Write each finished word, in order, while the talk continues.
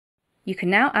You can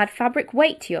now add fabric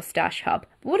weight to your stash hub.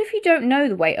 But what if you don't know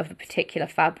the weight of a particular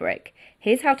fabric?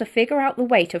 Here's how to figure out the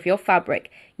weight of your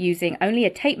fabric using only a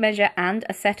tape measure and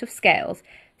a set of scales.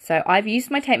 So I've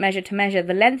used my tape measure to measure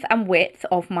the length and width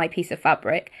of my piece of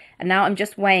fabric, and now I'm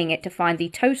just weighing it to find the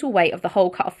total weight of the whole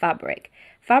cut of fabric.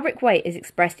 Fabric weight is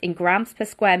expressed in grams per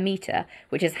square metre,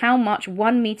 which is how much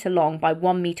 1 metre long by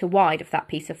 1 metre wide of that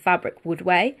piece of fabric would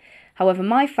weigh. However,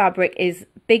 my fabric is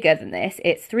bigger than this.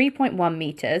 It's 3.1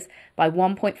 metres by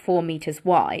 1.4 metres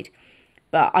wide.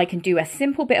 But I can do a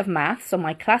simple bit of maths on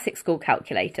my classic school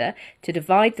calculator to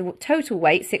divide the total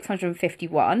weight,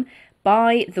 651,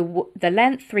 by the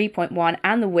length, 3.1,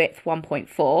 and the width,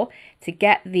 1.4, to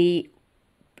get the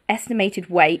estimated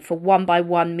weight for 1 by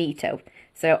 1 metre.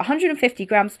 So 150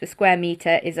 grams per square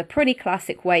metre is a pretty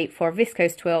classic weight for a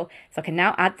viscose twill, so I can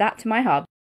now add that to my hub.